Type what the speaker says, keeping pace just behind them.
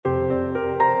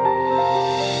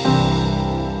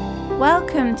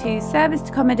Welcome to Serviced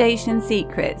Accommodation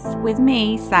Secrets with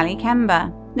me, Sally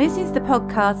Kemba. This is the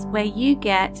podcast where you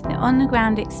get the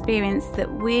on-the-ground experience that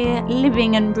we're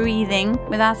living and breathing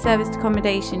with our serviced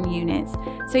accommodation units.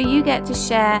 So you get to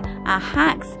share our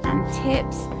hacks and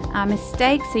tips, our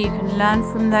mistakes, so you can learn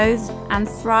from those and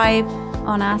thrive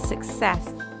on our success.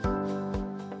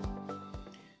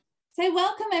 So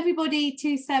welcome everybody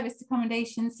to Serviced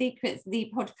Accommodation Secrets,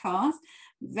 the podcast.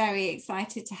 Very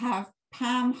excited to have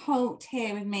Pam Holt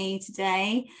here with me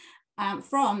today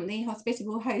from the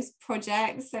Hospitable Host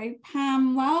Project. So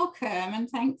Pam, welcome and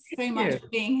thanks so much for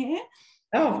being here.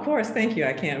 Oh, of course. Thank you.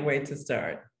 I can't wait to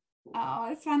start. Oh,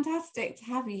 it's fantastic to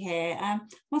have you here.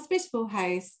 Hospitable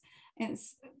Host,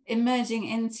 it's emerging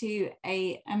into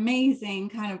an amazing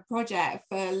kind of project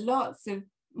for lots of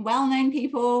well-known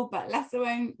people, but lesser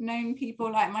known people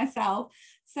like myself.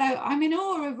 So I'm in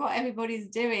awe of what everybody's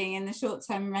doing in the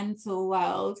short-term rental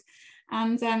world.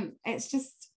 And it's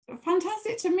just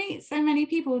fantastic to meet so many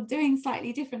people doing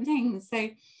slightly different things. So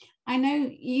I know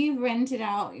you've rented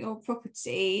out your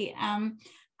property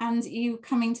and you're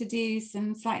coming to do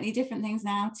some slightly different things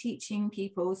now, teaching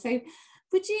people. So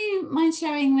would you mind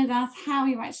sharing with us how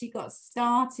you actually got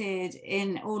started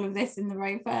in all of this in the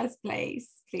very first place,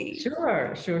 please?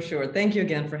 Sure. Thank you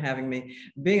again for having me.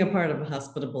 Being a part of a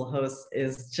Hospitable Host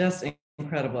is just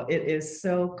incredible. It is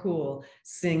so cool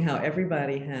seeing how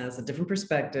everybody has a different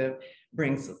perspective,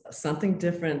 brings something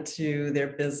different to their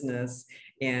business,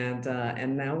 and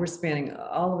now we're spanning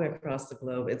all the way across the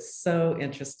globe. It's so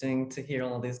interesting to hear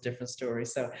all these different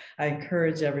stories. So I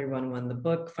encourage everyone, when the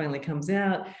book finally comes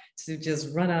out, to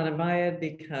just run out and buy it,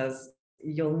 because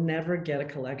you'll never get a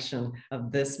collection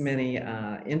of this many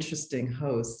interesting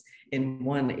hosts in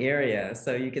one area.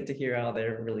 So you get to hear all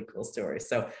their really cool stories.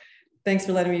 So thanks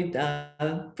for letting me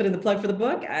put in the plug for the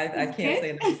book. I can't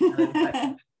say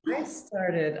enough. I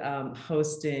started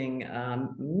hosting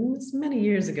many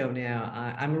years ago now.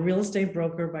 I'm a real estate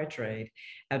broker by trade.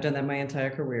 I've done that my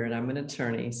entire career, and I'm an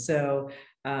attorney. So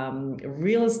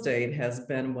real estate has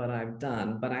been what I've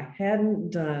done, but I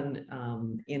hadn't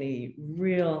done any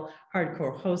real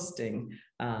hardcore hosting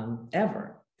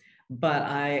ever. But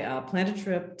I planned a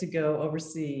trip to go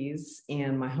overseas,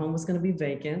 and my home was going to be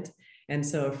vacant. And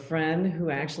so a friend who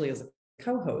actually is a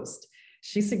co-host,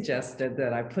 she suggested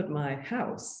that I put my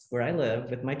house where I live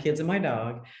with my kids and my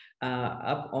dog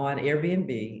up on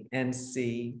Airbnb and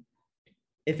see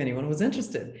if anyone was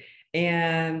interested.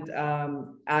 And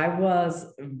I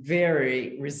was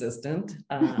very resistant.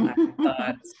 I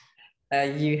thought,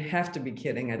 you have to be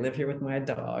kidding. I live here with my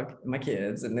dog, my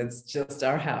kids, and it's just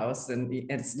our house. And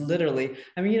it's literally,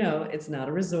 it's not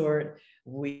a resort.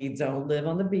 We don't live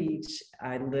on the beach.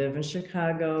 I live in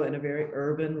Chicago in a very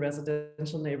urban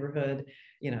residential neighborhood.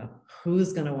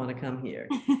 Who's going to want to come here?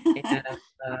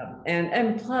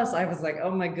 And plus I was like,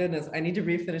 oh my goodness, I need to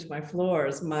refinish my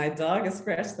floors. My dog has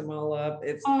scratched them all up.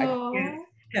 I can't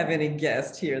have any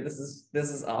guests here. This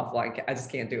is awful. I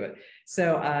just can't do it.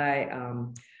 So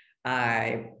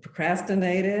I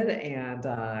procrastinated, and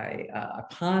I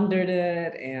pondered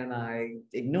it, and I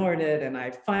ignored it. And I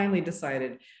finally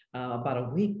decided about a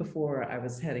week before I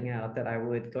was heading out that I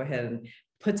would go ahead and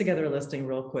put together a listing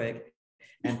real quick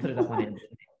and put it up on it.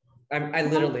 I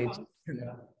literally just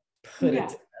put it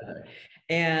together.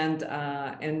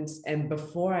 And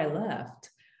before I left,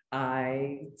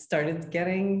 I started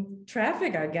getting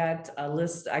traffic. I got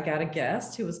a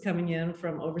guest who was coming in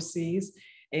from overseas,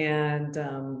 and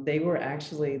they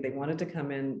wanted to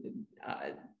come in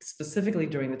specifically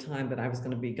during the time that I was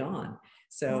going to be gone.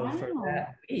 So for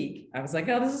that week, I was like,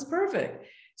 oh, this is perfect.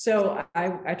 So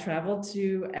I traveled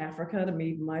to Africa to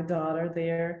meet my daughter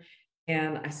there,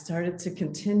 and I started to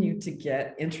continue to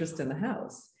get interest in the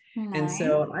house. Nice. And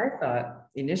so I thought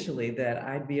initially that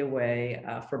I'd be away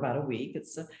for about a week.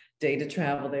 It's a day to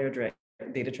travel there,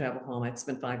 day to travel home. I'd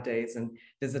spent 5 days and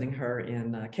visiting her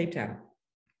in Cape Town.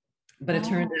 But it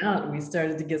turned out we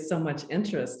started to get so much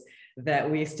interest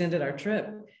that we extended our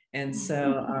trip. And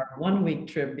so our 1 week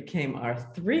trip became our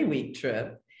 3 week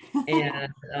trip. And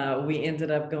we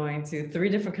ended up going to 3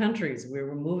 different countries. We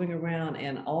were moving around,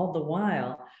 and all the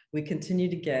while we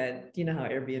continued to get, how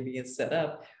Airbnb is set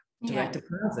up, direct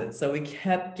deposit. So we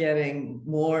kept getting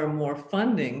more and more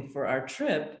funding for our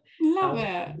trip. Love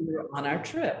it. We were on our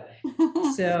trip.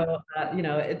 So,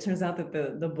 it turns out that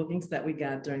the bookings that we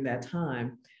got during that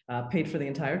time paid for the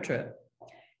entire trip.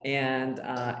 And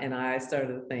I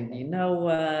started to think, you know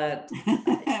what?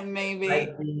 Maybe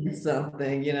might be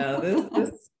something,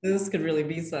 this could really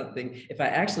be something. If I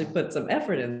actually put some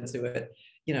effort into it,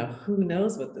 who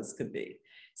knows what this could be.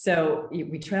 So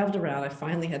we traveled around. I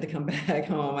finally had to come back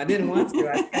home. I didn't want to.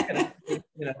 I could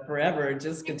have, forever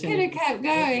just You could have continued. kept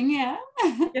going, yeah.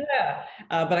 Yeah,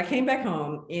 but I came back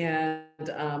home and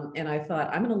I thought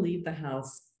I'm going to leave the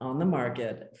house on the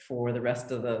market for the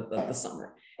rest of the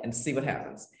summer and see what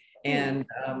happens. And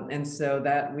so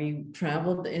that we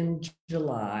traveled in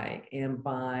July, and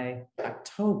by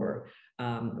October,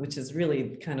 which is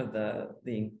really kind of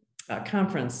the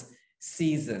conference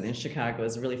season in Chicago,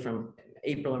 is really from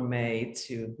April or May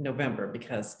to November,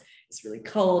 because it's really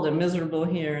cold and miserable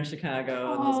here in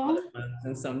Chicago in those other months,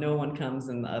 and so no one comes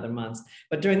in the other months.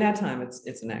 But during that time,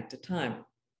 it's an active time.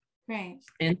 Great.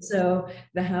 And so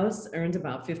the house earned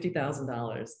about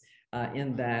 $50,000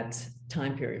 in that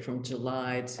time period from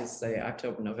July to say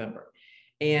October, November.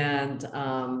 And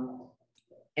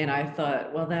I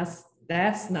thought, well, that's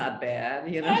not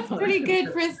bad, That's pretty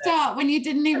good for a start when you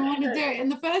didn't even want to do it in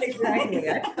the first Exactly.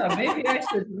 place. I thought maybe I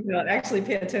should, actually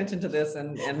pay attention to this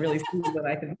and really see what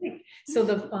I can make. So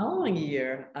the following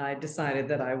year, I decided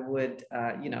that I would,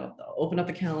 open up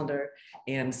the calendar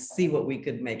and see what we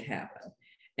could make happen.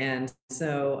 And so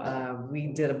we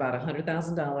did about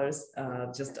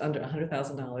 $100,000, just under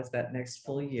 $100,000 that next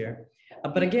full year.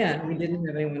 But again, we didn't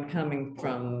have anyone coming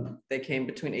they came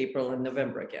between April and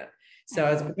November again. So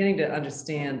I was beginning to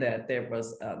understand that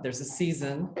there's a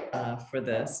season for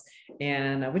this,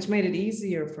 and which made it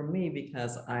easier for me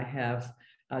because I have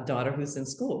a daughter who's in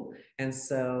school. And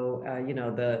so,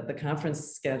 the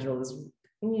conference schedule is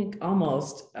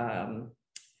almost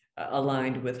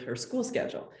aligned with her school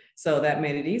schedule. So that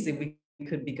made it easy. We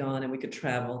could be gone and we could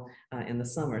travel in the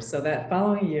summer. So that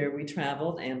following year we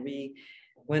traveled and we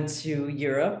went to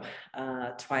Europe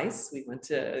twice. We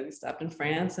stopped in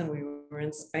France, and we were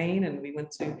in Spain, and we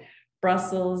went to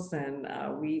Brussels, and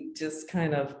we just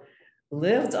kind of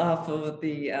lived off of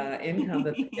the income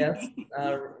that the guest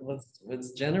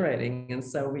was generating. And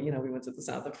so we went to the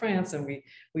south of France, and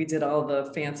we did all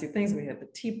the fancy things. We had the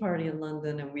tea party in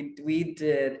London, and we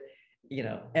did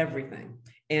everything.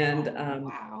 And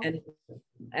Wow.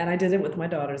 and I did it with my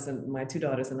daughters, and my two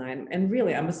daughters and I. And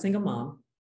really, I'm a single mom.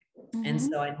 And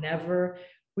so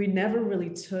we never really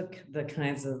took the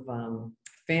kinds of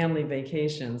family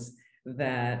vacations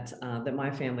that my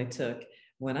family took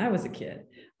when I was a kid,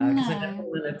 because I never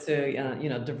wanted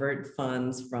to, divert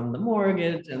funds from the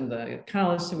mortgage and the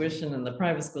college tuition and the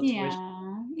private school tuition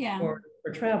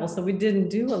for travel. So we didn't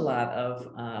do a lot of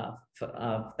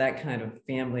that kind of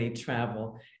family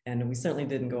travel, and we certainly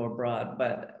didn't go abroad.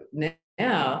 But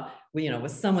now,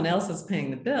 with someone else is paying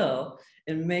the bill,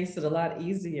 it makes it a lot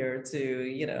easier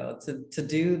to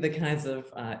do the kinds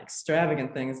of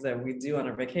extravagant things that we do on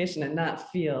our vacation and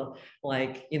not feel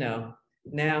like,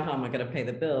 now how am I going to pay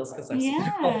the bills because I've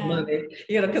spent all the money,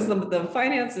 because the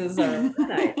finances are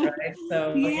finite, right?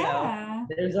 So,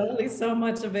 there's only so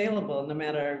much available, no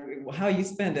matter how you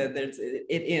spend it,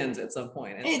 it ends at some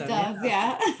point. And it so does,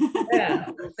 now, yeah,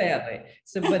 sadly.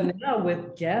 So, but now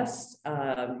with guests,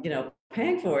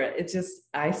 paying for it,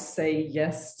 I say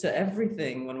yes to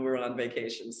everything when we're on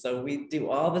vacation. So we do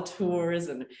all the tours,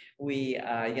 and we,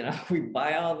 we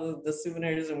buy all the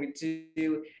souvenirs, and we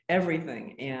do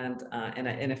everything. And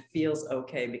it feels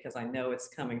okay because I know it's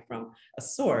coming from a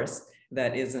source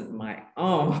that isn't my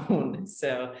own.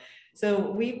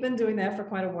 So we've been doing that for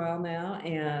quite a while now,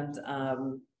 and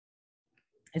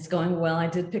it's going well. I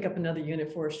did pick up another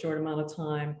unit for a short amount of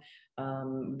time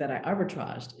that I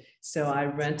arbitraged. So I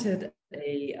rented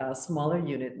a smaller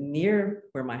unit near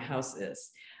where my house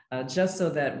is, just so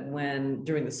that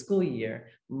during the school year,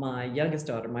 my oldest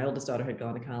daughter had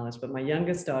gone to college, but my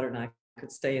youngest daughter and I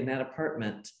could stay in that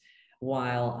apartment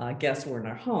while guests were in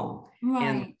our home. Right,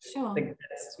 and sure. The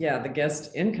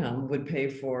guest income would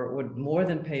more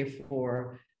than pay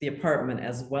for the apartment,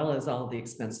 as well as all the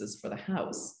expenses for the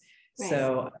house. Right.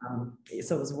 So it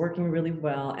was working really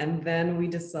well. And then we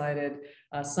decided,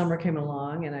 summer came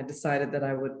along, and I decided that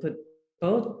I would put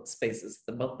both spaces,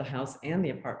 both the house and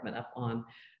the apartment, up on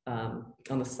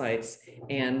the sites.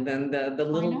 And then the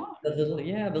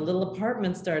little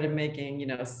apartment started making,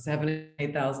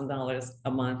 $7,000-8,000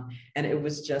 a month, and it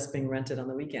was just being rented on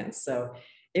the weekends. So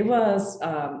it was,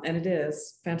 and it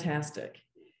is fantastic.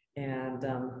 And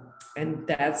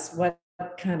that's what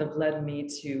kind of led me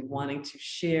to wanting to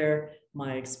share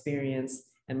my experience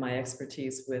and my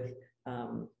expertise with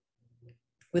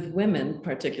women,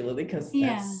 particularly because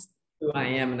that's who I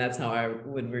am and that's how I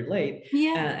would relate.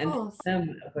 And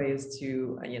them ways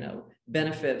to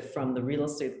benefit from the real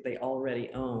estate that they already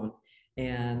own.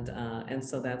 And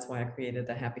so that's why I created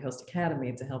the Happy Host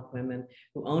Academy, to help women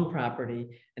who own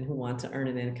property and who want to earn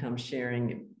an income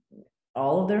sharing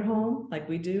all of their home like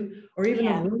we do, or even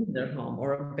a Yeah. room in their home,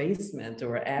 or a basement,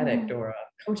 or attic, Mhm. or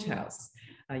a coach house.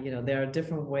 There are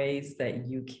different ways that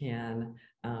you can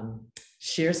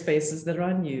share spaces that are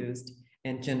unused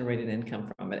and generate an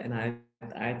income from it. And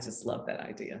I just love that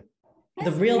idea. The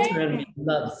That's realtor in me amazing.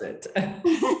 loves it.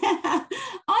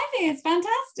 I think it's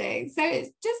fantastic. So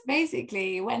it's just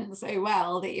basically went so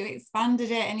well that you expanded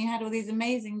it and you had all these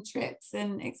amazing trips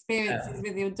and experiences Yeah,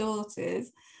 with your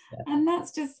daughters. yeah. And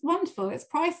that's just wonderful. It's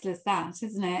priceless, that,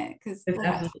 isn't it? Because It's that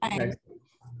absolutely time correct. you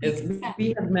It's, can spend.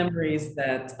 we have memories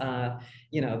that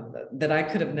that I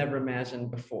could have never imagined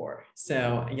before.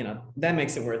 So that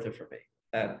makes it worth it for me.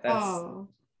 That's Oh,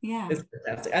 yeah. It's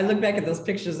fantastic. I look back at those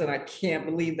pictures and I can't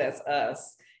believe that's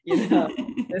us. You know,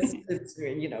 it's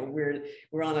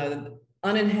we're on an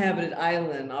uninhabited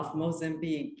island off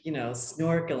Mozambique,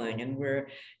 snorkeling,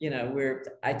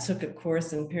 and I took a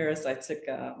course in Paris. I took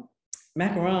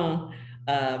macaron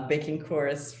baking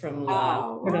course from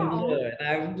Oh, Cordon wow. Bleu, and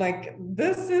I'm like,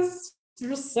 this is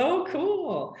so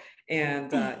cool.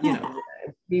 And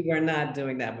we were not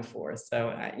doing that before, so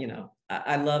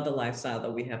I love the lifestyle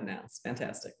that we have now. It's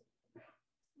fantastic.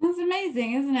 That's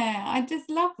amazing, isn't it? I just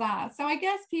love that. So I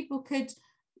guess people could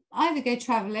either go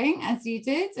traveling as you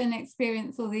did and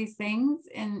experience all these things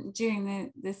in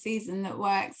during the season that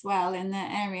works well in their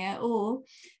area, or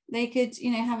they could,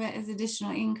 have it as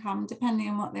additional income depending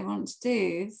on what they want to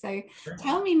do. So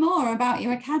tell me more about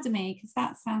your academy, because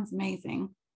that sounds amazing.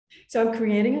 So I'm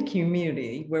creating a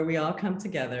community where we all come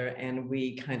together and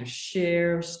we kind of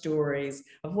share stories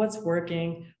of what's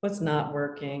working, what's not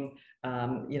working.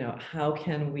 How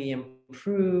can we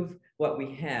improve what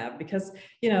we have? Because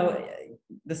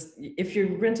this, if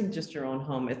you're renting just your own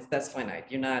home, that's finite.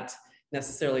 You're not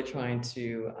necessarily trying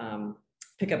to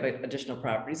pick up additional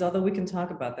properties, although we can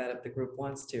talk about that if the group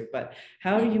wants to. But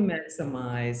how do you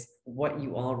maximize what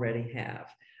you already have?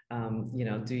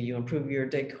 Do you improve your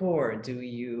decor? Do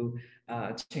you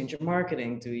change your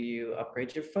marketing? Do you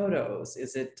upgrade your photos?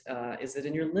 Is it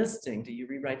in your listing? Do you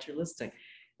rewrite your listing?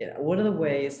 What are the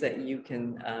ways that you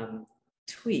can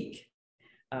tweak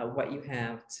what you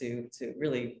have to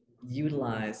really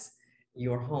utilize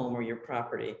your home or your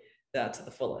property to the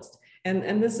fullest?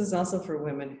 And this is also for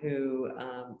women who,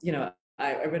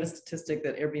 I read a statistic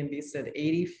that Airbnb said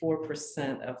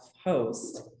 84% of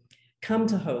hosts come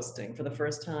to hosting for the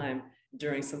first time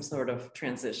during some sort of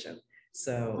transition.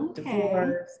 So Okay.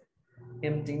 divorce,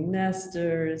 empty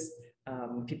nesters,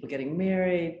 people getting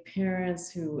married,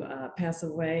 parents who pass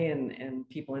away, and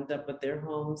people end up with their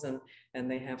homes,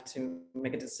 and they have to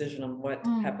make a decision on what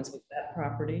Mm. happens with that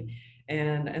property.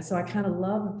 And so I kind of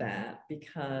love that,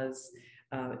 because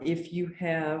if you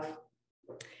have,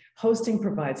 hosting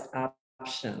provides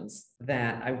options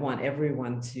that I want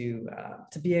everyone to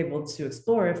be able to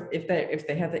explore if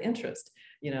they have the interest.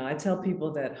 I tell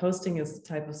people that hosting is the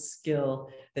type of skill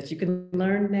that you can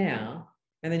learn now,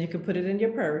 and then you can put it in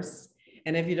your purse.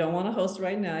 And if you don't want to host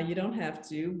right now, you don't have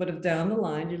to. But if down the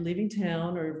line you're leaving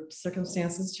town or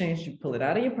circumstances change, you pull it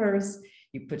out of your purse,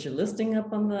 you put your listing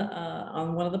up on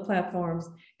one of the platforms,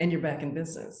 and you're back in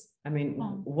business. I mean,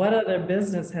 Oh, what other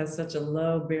business has such a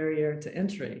low barrier to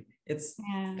entry? It's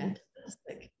yeah.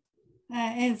 fantastic.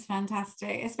 That is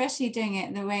fantastic, especially doing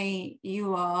it the way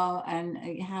you are and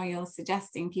how you're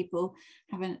suggesting people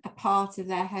have a part of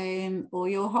their home or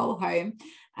your whole home.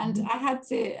 And Mhm. I had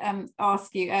to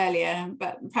ask you earlier,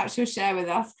 but perhaps you'll share with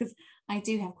us, because I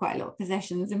do have quite a lot of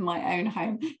possessions in my own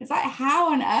home. It's like,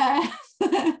 how on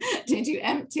earth did you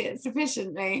empty it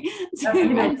sufficiently Uh, to you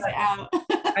know, rent it out?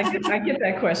 I get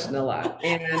that question a lot.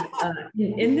 And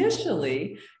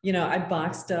initially, I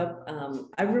boxed up,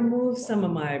 I removed some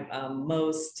of my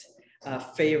most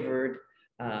favored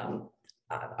um,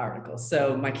 articles.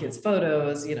 So my kids'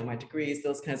 photos, my degrees,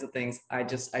 those kinds of things, I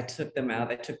took them out.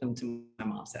 I took them to my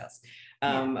mom's house.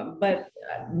 Yeah. But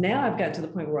now I've gotten to the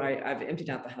point where I've emptied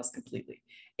out the house completely.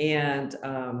 And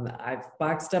I've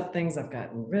boxed up things, I've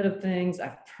gotten rid of things,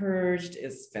 I've purged.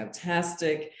 It's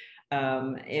fantastic.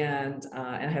 And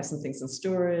I have some things in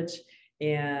storage.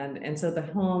 And so the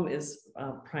home is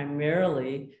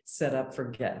primarily set up for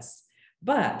guests.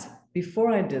 But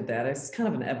before I did that, it's kind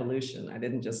of an evolution. I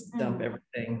didn't just dump Mm.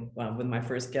 everything when my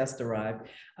first guest arrived.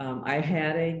 I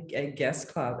had a guest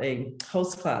closet, a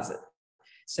host closet.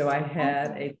 So I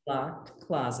had Okay. a locked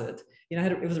closet.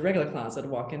 It was a regular closet, a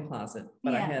walk-in closet,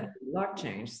 but I Yeah. had the lock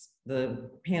changed, the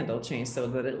handle changed so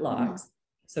that it Mm. locks.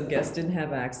 So guests didn't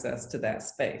have access to that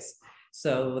space.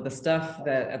 So the stuff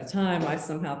that at the time I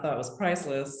somehow thought was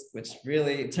priceless, which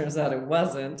really it turns out it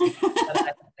wasn't, but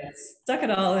I stuck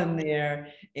it all in there,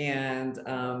 and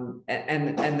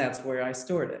that's where I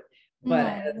stored it. But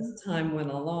Mm. as time went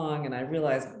along and I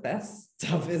realized that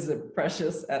stuff isn't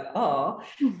precious at all,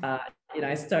 uh,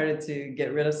 I started to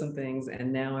get rid of some things,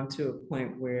 and now I'm to a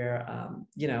point where,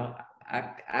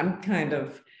 I'm kind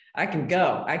of, I can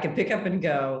go, I can pick up and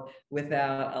go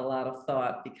without a lot of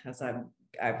thought, because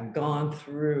I've gone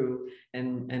through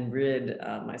and rid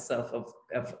myself of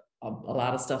a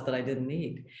lot of stuff that I didn't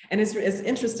need. And it's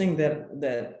interesting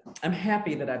that I'm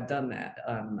happy that I've done that.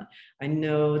 I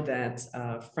know that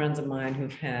friends of mine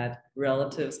who've had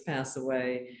relatives pass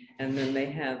away, and then they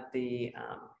have the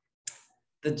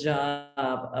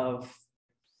job of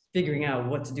figuring out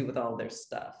what to do with all their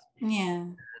stuff. Yeah.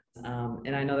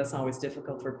 And I know that's always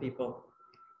difficult for people.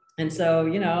 And so,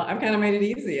 I've kind of made it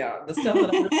easy. The stuff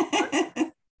that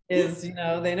I is,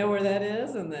 they know where that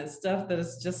is, and the stuff that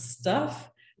is just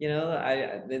stuff,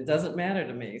 it doesn't matter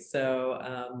to me. So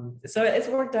it's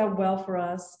worked out well for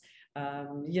us.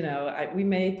 We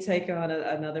may take on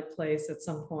another place at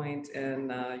some point,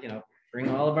 and bring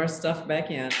all of our stuff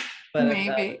back in. But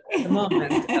Maybe. at the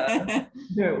moment,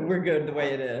 we're good the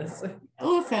way it is.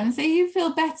 Awesome. So you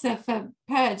feel better for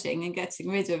purging and getting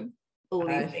rid of all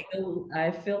these things?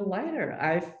 I feel lighter.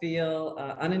 I feel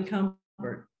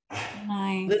unencumbered.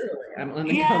 Nice. Literally, I'm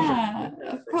unencumbered. Yeah,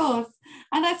 of course.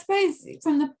 And I suppose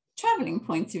from the traveling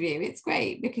point of view, it's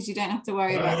great because you don't have to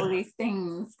worry about all these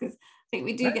things, because I think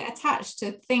we do get attached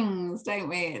to things, don't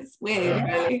we? It's weird,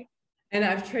 really. And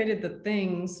I've traded the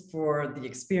things for the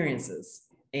experiences,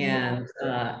 and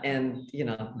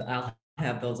I'll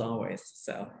have those always.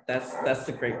 So that's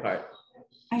the great part.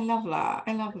 I love that.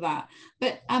 I love that.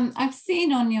 But I've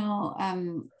seen on your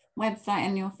website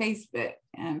and your Facebook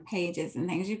pages and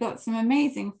things, you've got some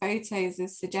amazing photos of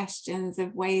suggestions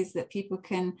of ways that people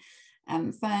can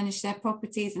furnish their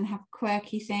properties and have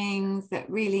quirky things that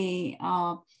really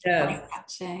are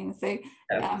eye-catching. So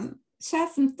share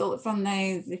some thoughts on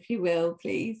those, if you will,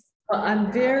 please. Well,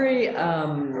 I'm very,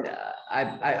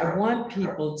 I want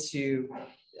people to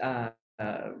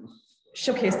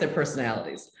showcase their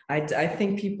personalities. I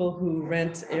think people who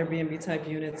rent Airbnb type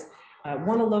units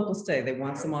want a local stay. They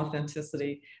want some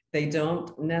authenticity. They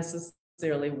don't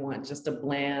necessarily want just a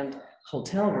bland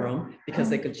hotel room, because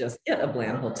they could just get a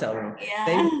bland hotel room. Yeah.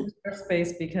 They want their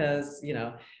space because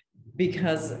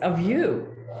of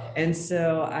you. And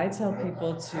so I tell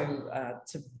people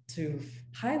to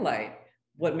highlight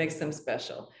what makes them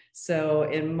special. So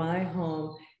in my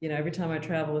home, every time I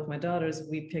travel with my daughters,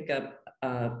 we pick up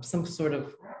some sort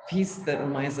of piece that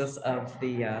reminds us of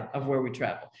where we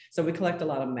travel. So we collect a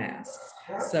lot of masks.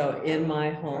 So in my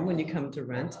home, when you come to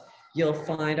rent, you'll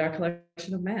find our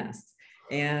collection of masks.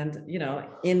 And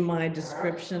in my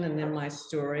description and in my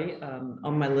story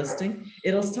on my listing,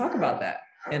 it'll talk about that.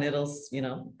 And it'll,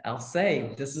 I'll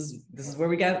say, this is where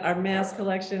we got our mask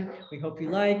collection. We hope you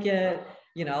like it.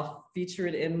 I'll feature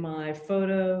it in my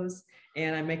photos,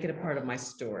 and I make it a part of my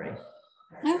story.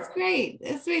 That's great.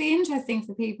 It's really interesting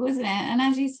for people, isn't it? And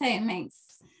as you say, it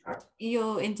makes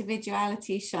your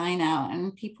individuality shine out,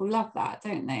 and people love that,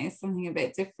 don't they? It's something a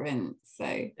bit different.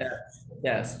 So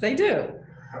yes, they do.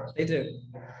 They do.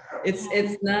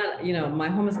 It's not, my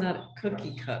home is not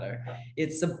cookie cutter.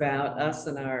 It's about us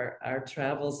and our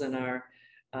travels and our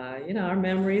our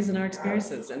memories and our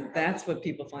experiences, and that's what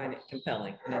people find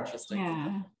compelling and interesting.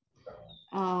 Yeah.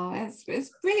 Oh,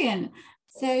 it's brilliant.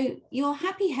 So your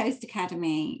Happy Host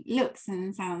Academy looks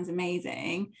and sounds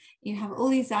amazing. You have all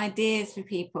these ideas for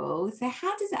people. So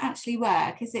how does it actually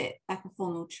work? Is it like a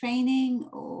formal training,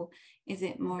 or is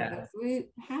it more of a group?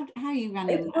 How are you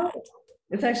running that?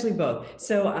 It's actually both.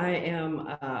 So I am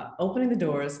opening the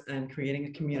doors and creating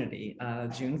a community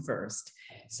June 1st.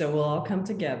 So we'll all come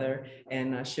together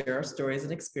and share our stories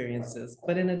and experiences.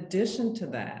 But in addition to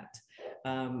that,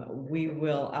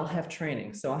 I'll have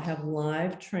training. So I'll have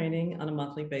live training on a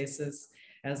monthly basis,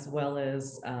 as well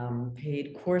as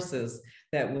paid courses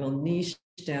that will niche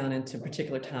down into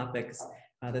particular topics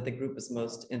that the group is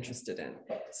most interested in.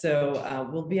 So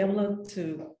we'll be able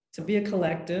to be a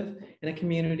collective and a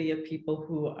community of people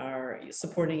who are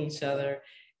supporting each other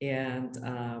and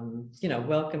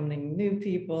welcoming new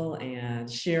people and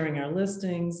sharing our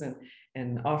listings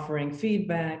and offering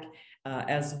feedback,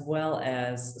 as well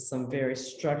as some very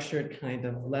structured kind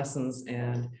of lessons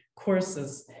and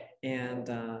courses and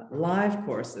live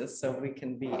courses, so we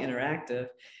can be interactive,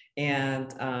 and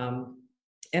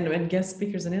guest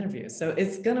speakers and interviews. So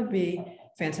it's going to be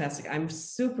fantastic. I'm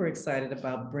super excited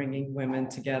about bringing women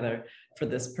together for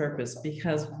this purpose,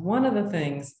 because one of the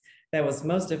things that was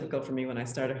most difficult for me when I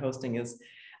started hosting is,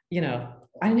 I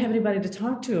didn't have anybody to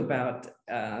talk to about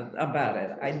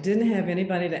it. I didn't have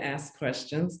anybody to ask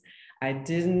questions. I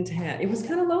didn't have, it was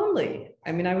kind of lonely.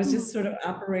 I mean, I was just sort of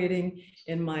operating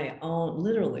in my own,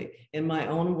 literally in my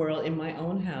own world, in my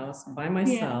own house by Yeah.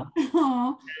 myself.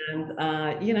 Oh,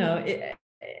 And,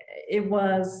 it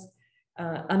was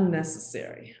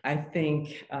unnecessary. I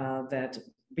think that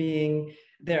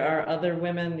there are other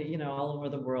women, all over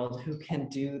the world who can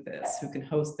do this, who can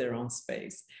host their own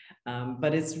space.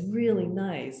 But it's really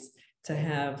nice to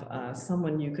have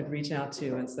someone you could reach out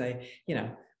to and say,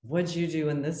 what'd you do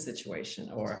in this situation?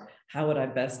 Or how would I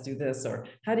best do this? Or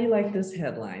how do you like this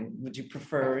headline? Would you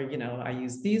prefer, I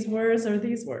use these words or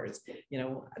these words?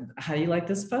 How do you like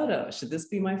this photo? Should this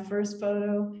be my first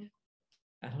photo?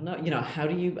 I don't know. How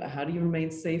do you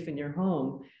remain safe in your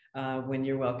home when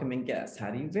you're welcoming guests? How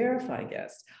do you verify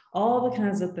guests? All the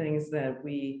kinds of things that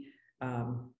we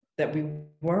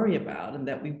worry about and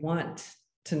that we want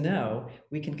to know,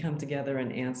 we can come together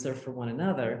and answer for one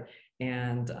another.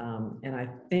 And I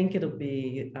think it'll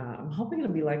be, I'm hoping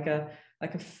it'll be like a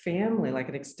family, like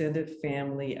an extended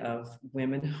family of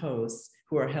women hosts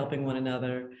who are helping one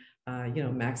another,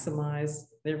 maximize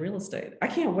their real estate. I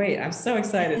can't wait. I'm so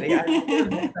excited. I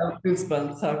have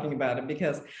goosebumps talking about it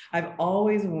because I've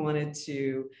always wanted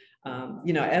to,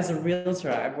 as a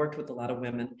realtor, I've worked with a lot of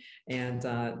women, and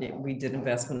we did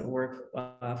investment work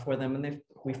for them, and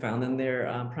we found them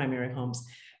their primary homes.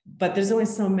 But there's only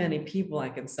so many people I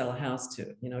can sell a house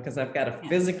to, because I've got to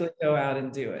physically go out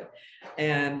and do it.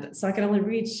 And so I can only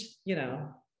reach,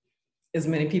 as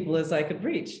many people as I could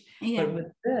reach. Yeah. But with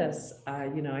this, I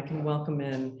can welcome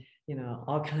in,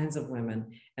 all kinds of women,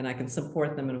 and I can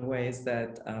support them in ways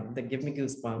that give me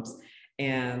goosebumps,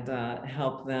 and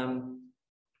help them,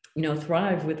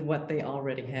 thrive with what they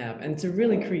already have, and to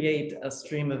really create a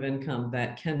stream of income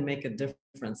that can make a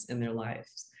difference in their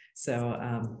lives. So,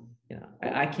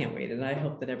 I can't wait, and I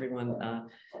hope that everyone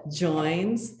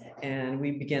joins, and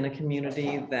we begin a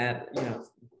community that,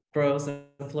 grows and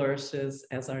flourishes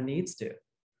as our needs do.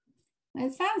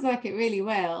 It sounds like it really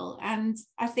will. And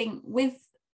I think with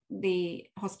the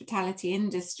hospitality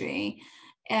industry,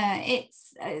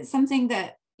 it's something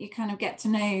that you kind of get to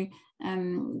know.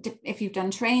 If you've done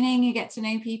training, you get to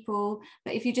know people.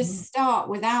 But if you just start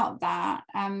without that,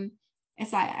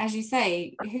 it's like, as you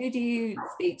say, who do you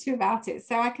speak to about it?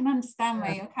 So I can understand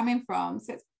where you're coming from.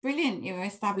 So it's brilliant you're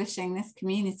establishing this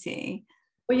community.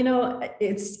 Well,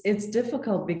 it's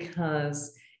difficult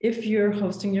because if you're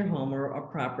hosting your home or a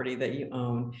property that you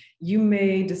own, you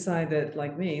may decide that,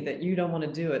 like me, that you don't want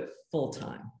to do it full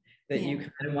time, that you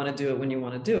kind of want to do it when you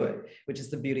want to do it, which is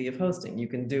the beauty of hosting. You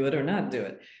can do it or not do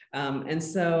it. And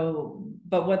so,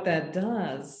 but what that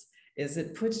does is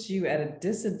it puts you at a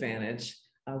disadvantage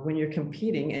when you're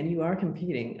competing, and you are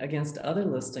competing against other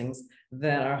listings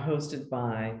that are hosted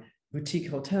by boutique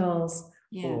hotels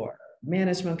or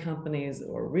management companies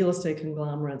or real estate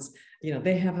conglomerates.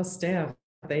 They have a staff,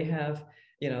 they have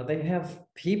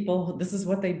people. This is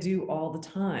what they do all the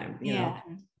time, know,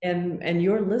 and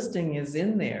your listing is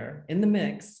in there in the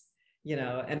mix,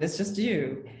 and it's just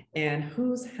you, and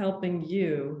who's helping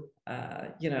you,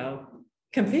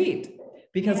 compete.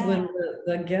 Because when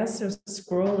the guests are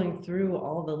scrolling through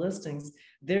all the listings,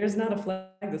 there's not a flag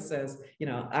that says,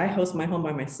 I host my home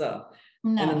by myself.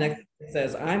 No. And the next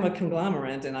says, I'm a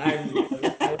conglomerate, and I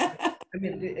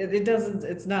mean, it doesn't,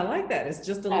 it's not like that. It's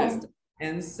just a list.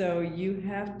 And so you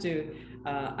have to,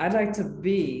 I'd like to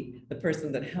be the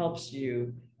person that helps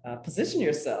you position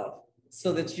yourself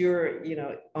so that you're,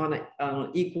 on an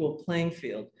equal playing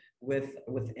field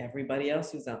with everybody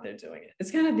else who's out there doing it. It's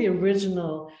kind of the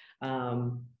original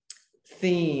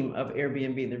theme of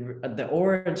Airbnb. The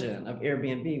origin of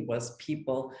Airbnb was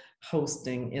people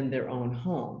hosting in their own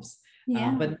homes.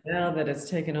 But now that it's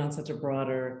taken on such a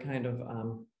broader kind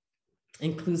of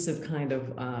inclusive kind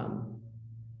of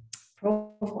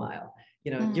profile,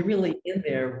 you're really in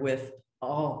there with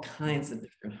all kinds of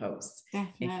different hosts.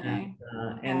 Definitely.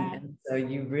 And so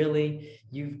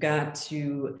you've got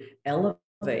to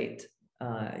elevate,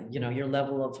 your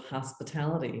level of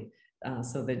hospitality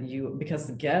so that because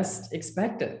the guests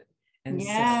expect it. And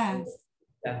so,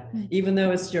 even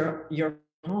though it's your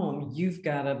home, you've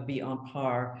got to be on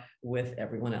par with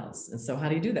everyone else. And so how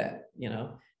do you do that?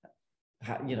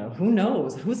 Who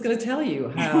knows? Who's going to tell you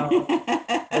how?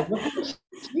 What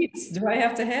sheets do I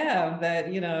have to have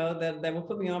that that will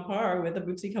put me on par with a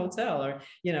boutique hotel? Or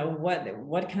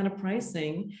what kind of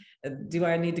pricing do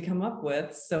I need to come up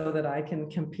with so that I can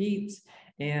compete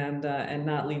and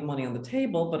not leave money on the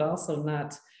table, but also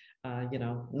not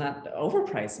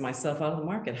overprice myself out of the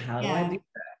market? How do I do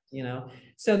that?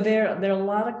 So there are a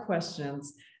lot of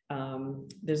questions.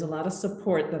 There's a lot of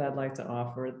support that I'd like to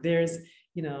offer. There's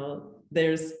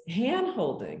there's hand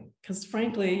holding, because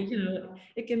frankly,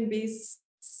 it can be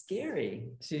scary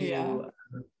Yeah.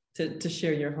 to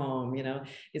share your home.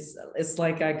 It's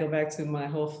like I go back to my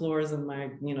whole floors and my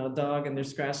dog, and they're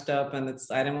scratched up, and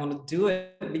I didn't want to do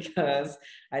it because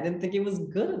I didn't think it was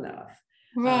good enough.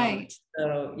 Right.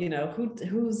 So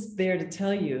who's there to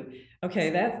tell you, okay,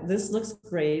 this looks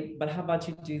great, but how about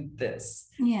you do this?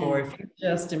 Yeah. Or if you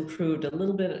just improved a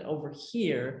little bit over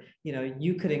here,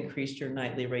 you could increase your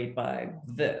nightly rate by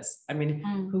this. I mean,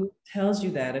 who tells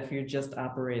you that if you're just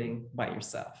operating by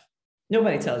yourself?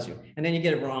 Nobody tells you, and then you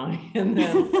get it wrong, and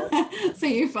then so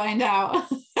you find out.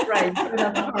 Right, you find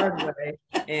out the hard way,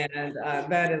 and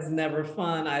that is never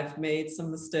fun. I've made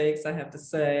some mistakes, I have to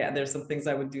say. There's some things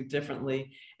I would do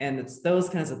differently, and it's those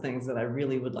kinds of things that I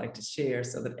really would like to share,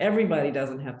 so that everybody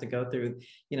doesn't have to go through,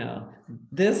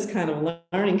 this kind of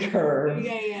learning curve.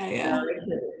 Yeah.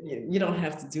 You don't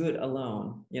have to do it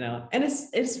alone, and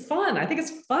it's fun. I think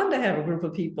it's fun to have a group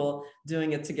of people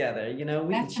doing it together. We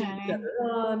can cheer each other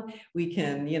on, we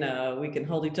can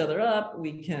hold each other up,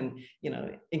 we can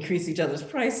increase each other's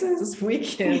prices, we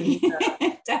can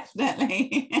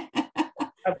definitely.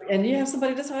 And you have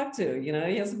somebody to talk to, you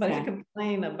have somebody to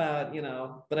complain about,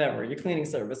 whatever, your cleaning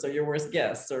service or your worst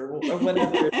guests or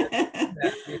whatever.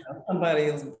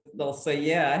 They'll say,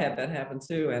 yeah, I had that happen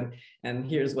too, and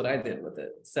here's what I did with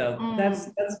it. So that's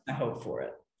my hope for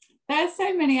it. There's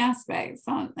so many aspects,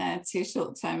 aren't there, to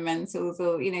short-term rentals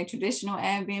or traditional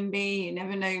Airbnb. You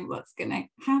never know what's going to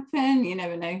happen, you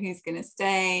never know who's going to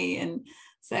stay, and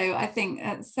so I think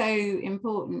that's so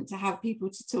important to have people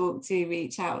to talk to,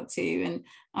 reach out to, and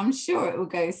I'm sure it will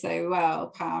go so well,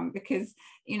 Pam, because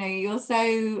you're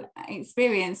so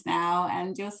experienced now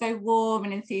and you're so warm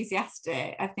and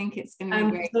enthusiastic. I think it's going to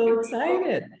be great. I'm so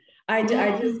excited. I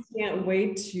just can't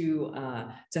wait to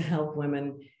help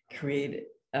women create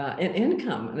an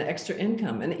income, an extra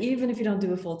income. And even if you don't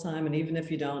do it full time, and even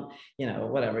if you don't,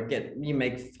 whatever, you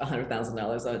make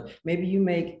 $100,000, maybe you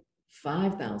make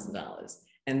 $5,000,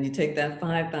 and you take that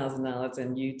 $5,000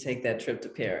 and you take that trip to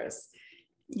Paris.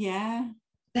 Yeah.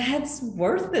 That's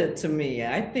worth it to me.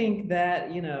 I think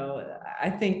that, I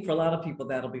think for a lot of people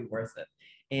that'll be worth it.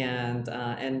 And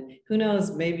who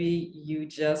knows, maybe you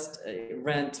just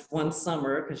rent one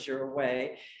summer because you're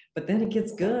away, but then it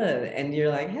gets good and you're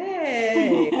like,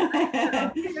 hey,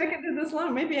 maybe I can do this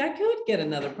long. Maybe I could get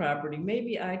another property.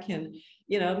 Maybe I can,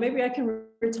 maybe I can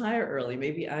retire early.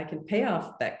 Maybe I can pay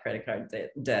off that credit card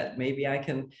debt. Maybe I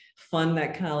can fund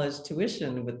that college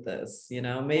tuition with this,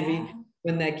 maybe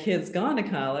when that kid's gone to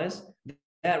college,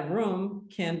 that room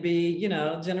can be,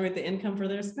 generate the income for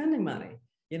their spending money.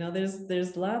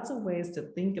 There's lots of ways to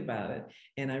think about it.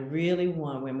 And I really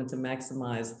want women to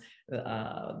maximize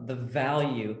the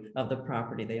value of the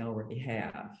property they already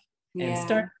have. And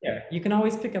start there. You can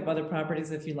always pick up other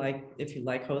properties if you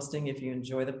like hosting, if you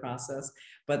enjoy the process,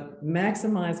 but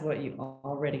maximize what you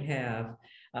already have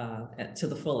to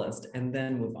the fullest, and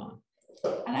then move on.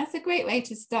 And that's a great way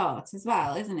to start as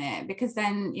well, isn't it? Because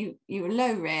then you're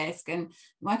low risk, and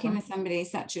working with somebody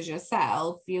such as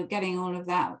yourself, you're getting all of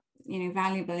that,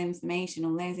 valuable information,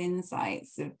 all those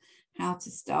insights of how to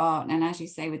start, and as you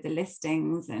say, with the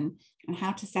listings and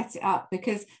how to set it up,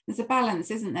 because there's a balance,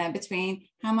 isn't there, between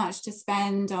how much to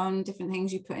spend on different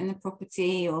things you put in the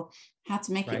property, or how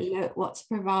to make it look, what to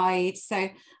provide. So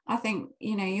I think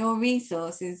your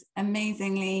resource is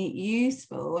amazingly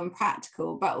useful and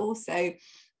practical, but also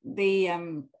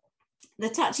the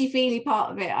touchy-feely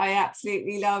part of it I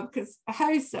absolutely love, because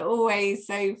hosts are always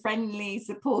so friendly,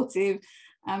 supportive,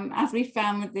 as we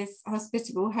found with this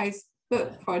Hospitable Host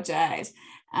book project.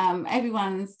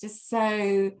 Everyone's just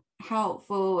so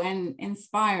helpful and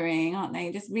inspiring, aren't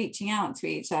they? Just reaching out to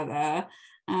each other.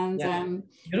 And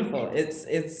beautiful. It's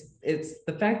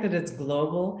the fact that it's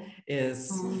global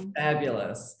is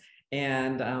fabulous.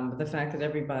 And the fact that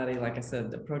everybody, like I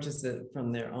said, approaches it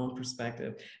from their own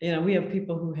perspective. We have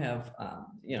people who have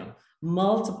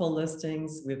multiple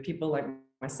listings. We have people like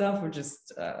myself who are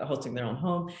just hosting their own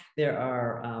home. There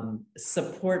are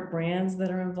support brands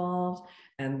that are involved,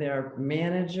 and there are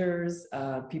managers,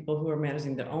 people who are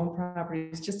managing their own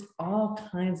properties, just all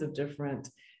kinds of different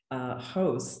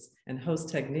hosts and host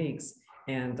techniques.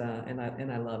 And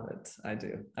I love it. I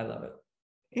do. I love it.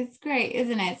 It's great,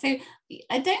 isn't it? So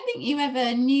I don't think you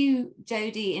ever knew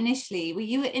Jodie initially. Well,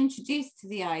 you were introduced to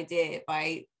the idea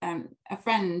by a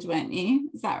friend, weren't you?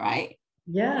 Is that right?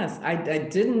 Yes, I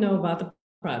didn't know about the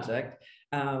project,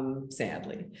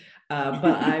 sadly. But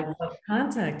I was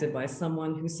contacted by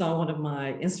someone who saw one of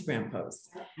my Instagram posts.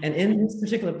 And in this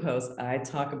particular post, I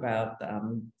talk about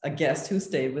a guest who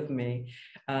stayed with me.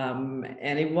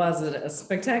 And it was a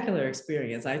spectacular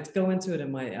experience. I go into it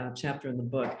in my chapter in the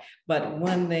book. But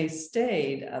when they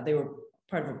stayed, they were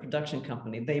part of a production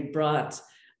company. They brought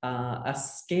a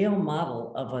scale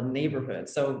model of a neighborhood.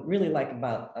 So really like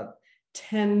about a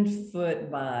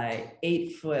 10-foot by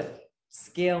 8-foot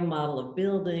scale model of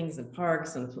buildings and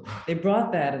parks. And they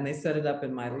brought that and they set it up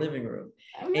in my living room.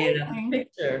 Amazing. And the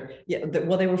picture,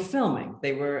 well, they were filming.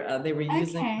 They were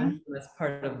using Okay. as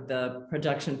part of the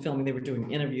production filming. They were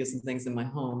doing interviews and things in my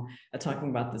home, talking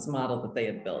about this model that they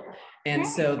had built. And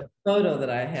Great. so the photo that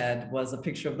I had was a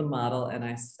picture of the model. And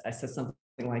I said something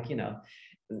like, you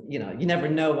never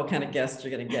know what kind of guest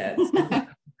you're going to get.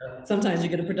 Sometimes you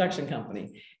get a production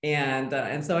company.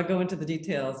 And so I go into the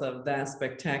details of that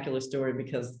spectacular story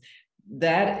because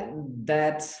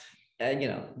that's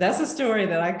a story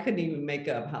that I couldn't even make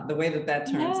up, the way that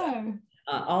turns out.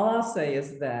 All I'll say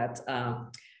is that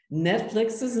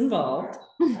Netflix is involved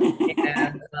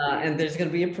and there's going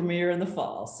to be a premiere in the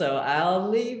fall. So I'll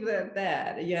leave it at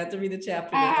that. You have to read the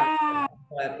chapter.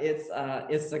 But it's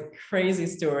a crazy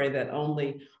story that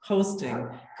only hosting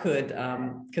could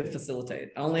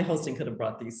facilitate. Only hosting could have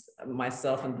brought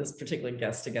myself and this particular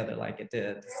guest together like it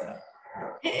did. So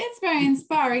it is very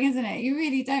inspiring, isn't it? You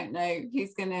really don't know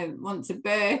who's going to want to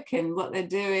book and what they're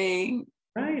doing.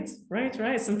 Right.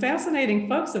 Some fascinating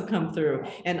folks have come through,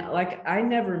 and like I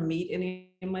never meet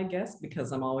any of my guests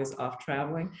because I'm always off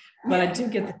traveling, but I do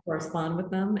get to correspond with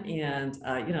them. And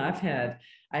I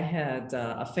had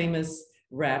a famous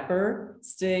rapper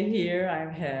stay here.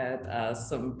 I've had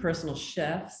some personal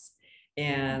chefs,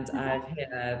 and I've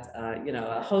had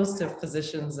a host of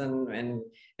physicians and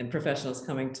professionals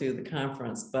coming to the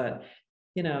conference. But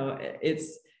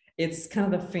it's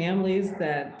kind of the families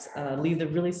that leave the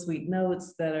really sweet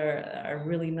notes that are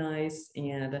really nice,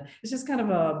 and it's just kind of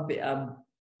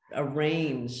a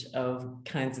range of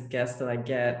kinds of guests that I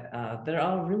get that are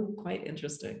all really quite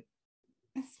interesting.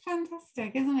 It's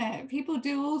fantastic, isn't it? People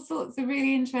do all sorts of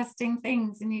really interesting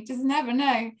things, and you just never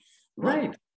know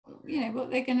what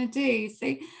they're going to do. So,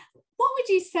 what would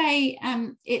you say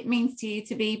it means to you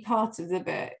to be part of the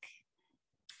book?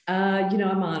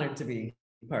 I'm honored to be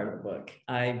part of the book.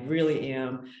 I really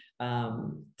am.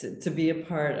 To be a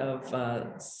part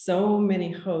of so many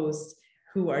hosts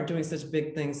who are doing such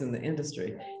big things in the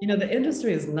industry. The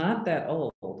industry is not that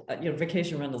old.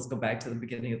 Vacation rentals go back to the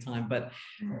beginning of time, but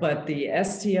the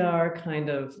STR kind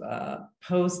of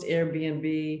post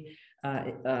Airbnb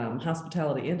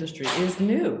hospitality industry is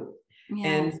new. Yeah.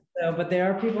 And so, but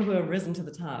there are people who have risen to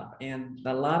the top, and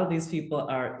a lot of these people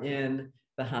are in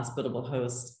the Hospitable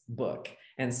Host book.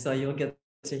 And so you'll get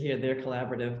to hear their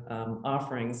collaborative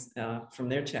offerings from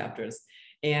their chapters.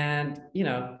 And,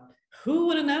 who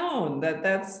would have known that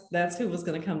that's who was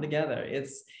going to come together?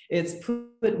 It's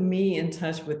put me in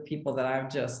touch with people that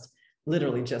I've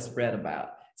literally just read about.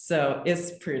 So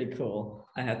it's pretty cool,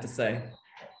 I have to say.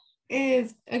 It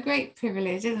is a great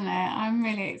privilege, isn't it? I'm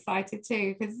really excited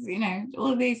too, because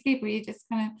all of these people, you just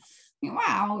kind of think,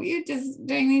 wow, you're just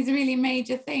doing these really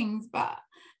major things. But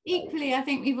equally, I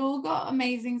think we've all got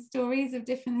amazing stories of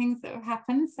different things that have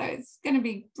happened. So it's going to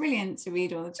be brilliant to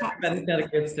read all the chapters. Everybody's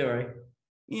got a good story.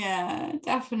 Yeah,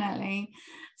 definitely.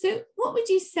 So what would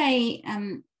you say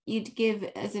you'd give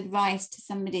as advice to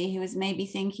somebody who is maybe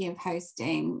thinking of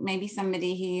hosting, maybe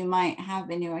somebody who you might have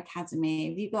in your academy?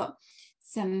 Have you got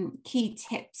some key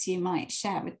tips you might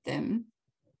share with them?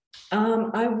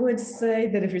 I would say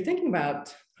that if you're thinking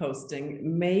about hosting,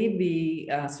 maybe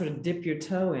sort of dip your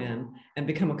toe in and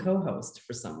become a co-host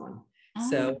for someone.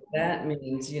 So that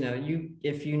means,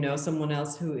 if you know someone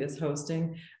else who is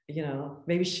hosting,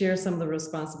 maybe share some of the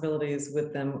responsibilities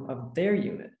with them of their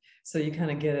unit. So you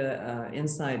kind of get an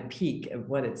inside peek of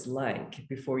what it's like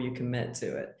before you commit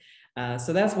to it.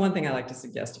 So that's one thing I like to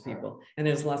suggest to people. And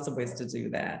there's lots of ways to do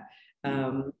that.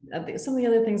 Some of the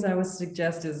other things I would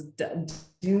suggest is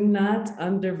do not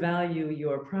undervalue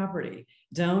your property.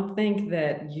 Don't think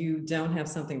that you don't have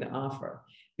something to offer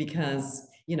because,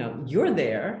 you're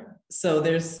there. So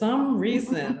there's some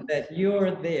reason that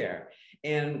you're there.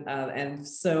 And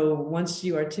so once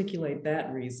you articulate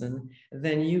that reason,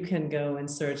 then you can go in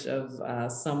search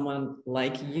of someone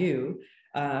like you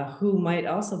who might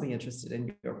also be interested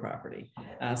in your property.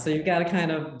 So you've got to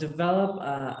kind of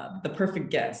develop the perfect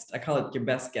guest. I call it your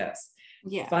best guest.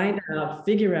 Yeah.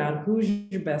 Figure out who's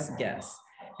your best guest,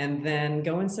 and then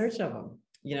go in search of them.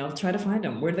 try to find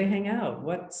them. Where do they hang out?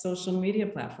 What social media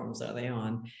platforms are they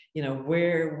on?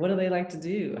 What do they like to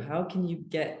do? How can you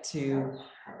get to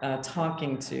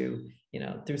talking to,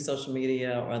 through social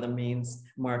media or other means,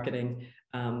 marketing?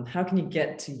 How can you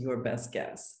get to your best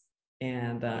guests?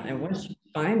 And once you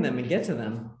find them and get to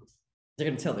them, they're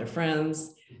going to tell their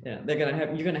friends. You're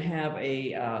going to have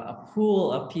a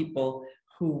pool of people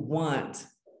who want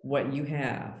what you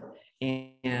have.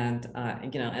 And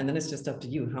then it's just up to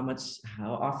you.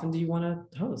 How often do you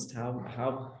want to host?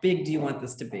 How big do you want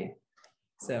this to be?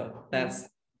 So that's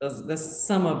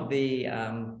some of the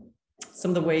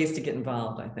ways to get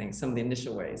involved, I think, some of the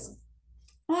initial ways.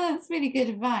 Well, that's really good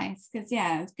advice, because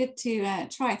it's good to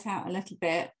try it out a little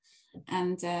bit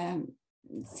and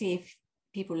see if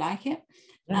people like it.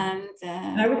 Yeah.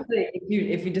 And I would say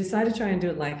if you decide to try and do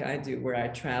it like I do, where I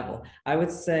travel, I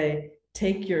would say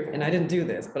and I didn't do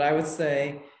this, but I would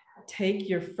say take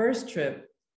your first trip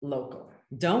local.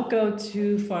 Don't go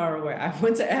too far away. I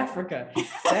went to Africa.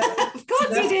 Of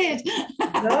course you did.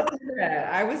 Don't do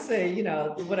that. I would say,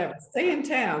 whatever, stay in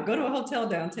town, go to a hotel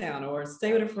downtown, or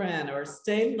stay with a friend, or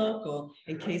stay local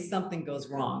in case something goes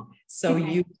wrong. So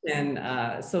you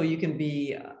can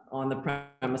be on the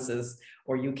premises,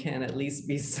 or you can at least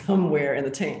be somewhere in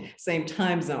the same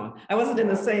time zone. I wasn't in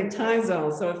the same time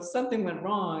zone. So if something went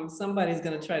wrong, somebody's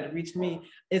going to try to reach me.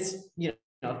 It's,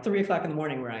 3 o'clock in the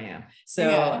morning where I am.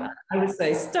 So I would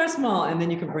say start small, and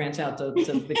then you can branch out to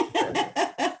big.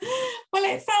 Well,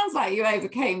 it sounds like you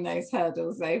overcame those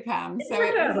hurdles though, Pam. So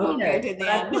it's all good in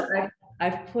the end.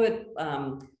 I've put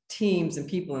teams and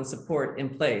people and support in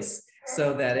place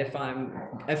so that if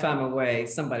I'm away,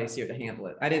 somebody's here to handle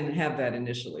it. I didn't have that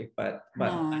initially, but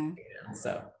No.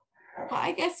 So. Well,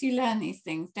 I guess you learn these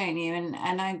things, don't you?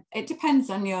 And it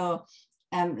depends on your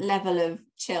level of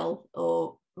chill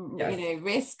or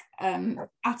risk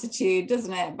attitude,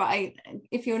 doesn't it? But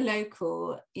if you're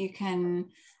local, you can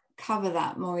cover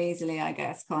that more easily, I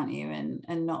guess, can't you?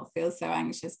 And not feel so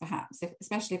anxious, perhaps,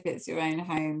 especially if it's your own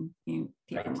home.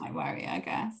 People might worry, I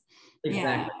guess.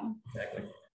 Exactly.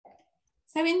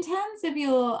 So in terms of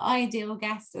your ideal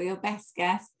guest or your best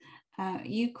guest,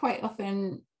 you quite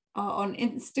often are on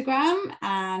Instagram,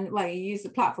 and you use the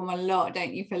platform a lot,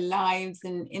 don't you, for lives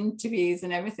and interviews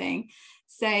and everything.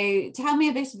 So tell me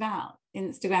a bit about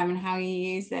Instagram and how you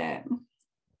use it.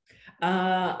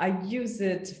 I use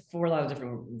it for a lot of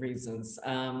different reasons.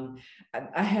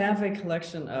 I have a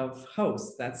collection of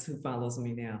hosts. That's who follows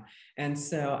me now. And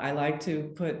so I like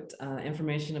to put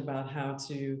information about how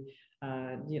to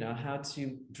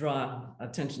draw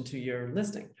attention to your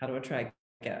listing, how to attract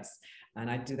guests. And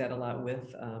I do that a lot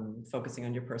with focusing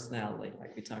on your personality,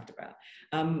 like we talked about.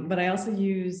 But I also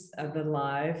use the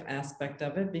live aspect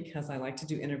of it because I like to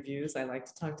do interviews. I like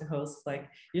to talk to hosts like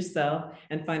yourself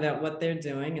and find out what they're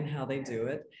doing and how they do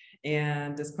it.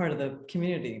 And as part of the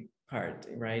community part,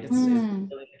 right? It's building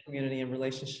a community and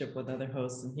relationship with other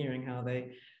hosts and hearing how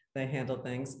they handle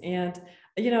things. And,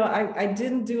 I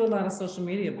didn't do a lot of social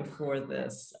media before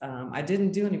this. I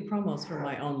didn't do any promos for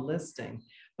my own listing.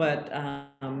 But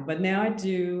now I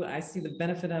do. I see the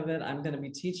benefit of it. I'm going to be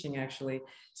teaching actually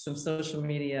some social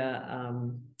media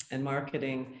and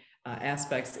marketing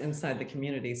aspects inside the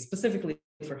community, specifically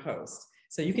for hosts.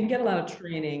 So you can get a lot of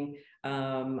training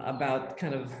about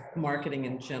kind of marketing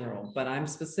in general, but I'm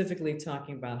specifically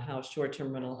talking about how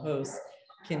short-term rental hosts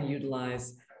can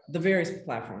utilize the various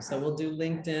platforms. So we'll do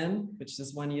LinkedIn, which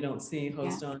is one you don't see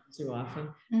host on too often.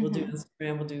 We'll do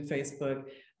Instagram, we'll do Facebook.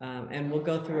 And we'll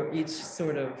go through each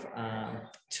sort of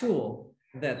tool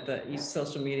that each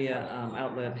social media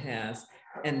outlet has.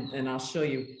 And I'll show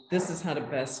you, this is how to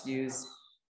best use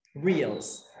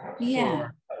Reels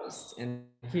for posts. And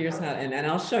here's how, and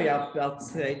I'll show you, I'll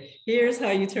say, here's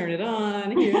how you turn it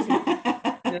on. Here's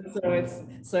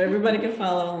so everybody can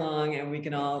follow along and we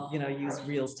can all, use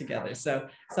Reels together. So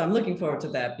I'm looking forward to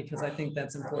that because I think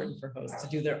that's important for hosts to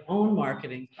do their own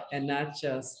marketing and not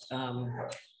just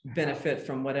benefit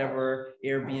from whatever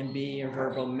Airbnb or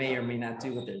Vrbo may or may not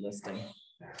do with their listing.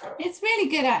 It's really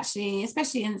good, actually,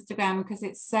 especially Instagram, because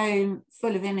it's so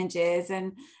full of images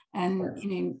and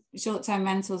short-term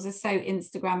rentals are so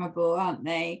Instagrammable, aren't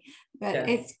they? But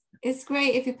it's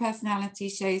great if your personality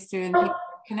shows through and people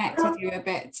connect with you a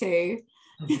bit too.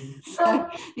 So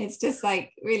it's just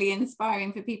like really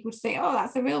inspiring for people to say, oh,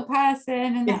 that's a real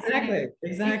person, and exactly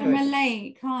they can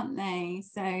relate, can't they?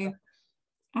 So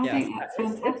I think that's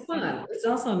fantastic. It's fun. It's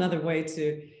also another way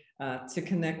to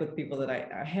connect with people that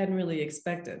I hadn't really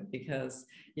expected, because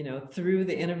through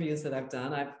the interviews that I've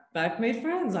done, I've made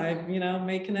friends. I've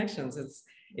made connections.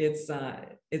 It's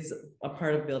a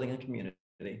part of building a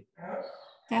community.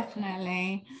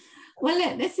 Definitely. Well,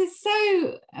 look, this is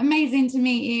so amazing to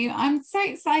meet you. I'm so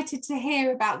excited to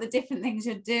hear about the different things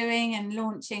you're doing and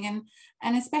launching,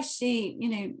 and especially, you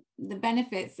know, the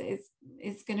benefits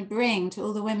it's going to bring to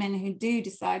all the women who do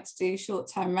decide to do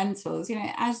short-term rentals, you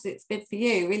know, as it's been for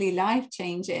you, really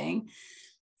life-changing.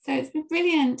 So it's been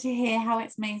brilliant to hear how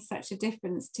it's made such a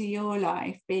difference to your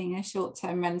life being a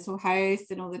short-term rental host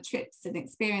and all the trips and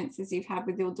experiences you've had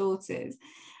with your daughters.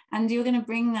 And you're going to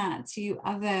bring that to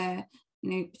other, you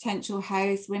know, potential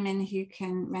hosts, women who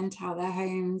can rent out their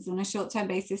homes on a short-term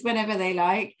basis whenever they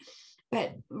like.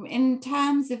 But in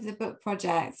terms of the book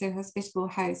project, so Hospitable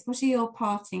Host, what are your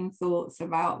parting thoughts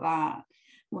about that?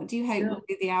 What do you hope will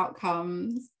be the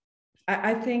outcomes?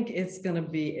 I think it's going to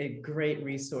be a great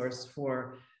resource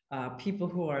for people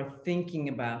who are thinking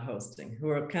about hosting, who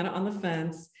are kind of on the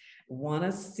fence, want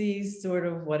to see sort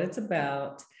of what it's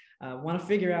about, want to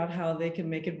figure out how they can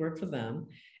make it work for them.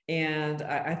 And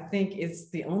I think it's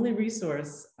the only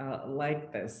resource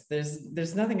like this.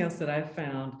 There's nothing else that I've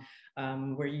found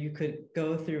where you could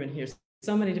go through and hear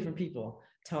so many different people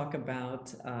talk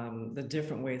about the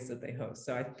different ways that they host.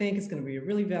 So I think it's going to be a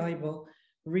really valuable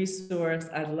resource.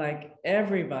 I'd like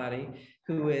everybody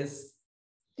who is,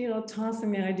 you know,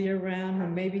 tossing the idea around, who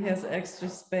maybe has extra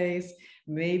space,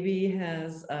 maybe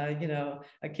has, you know,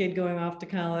 a kid going off to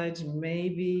college,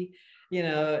 maybe, you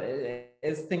know,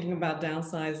 is thinking about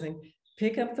downsizing,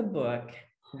 pick up the book,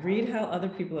 read how other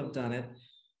people have done it,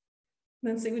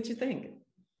 then see what you think.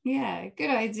 Yeah, good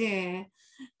idea.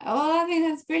 Well, I think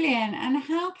that's brilliant. And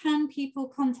how can people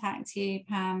contact you,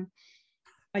 Pam?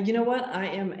 You know what? I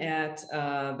am at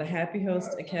the Happy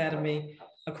Host Academy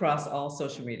across all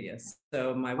social media.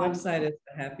 So my website is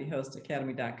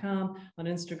thehappyhostacademy.com, on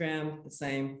Instagram, the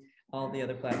same, all the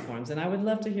other platforms. And I would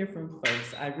love to hear from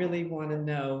folks. I really want to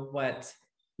know what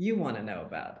you want to know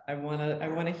about. I want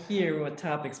to hear what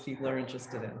topics people are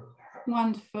interested in.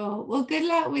 Wonderful. Well, good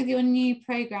luck with your new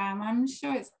program. I'm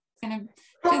sure it's going to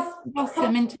just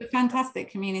blossom into a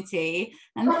fantastic community.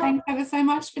 And thanks ever so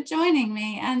much for joining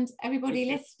me, and everybody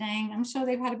listening. I'm sure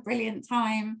they've had a brilliant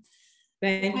time.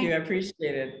 Thank you. I appreciate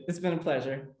it. It's been a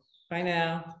pleasure. Bye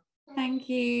now. Thank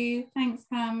you. Thanks,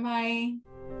 Pam. Bye.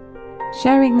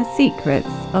 Sharing the secrets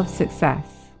of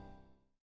success.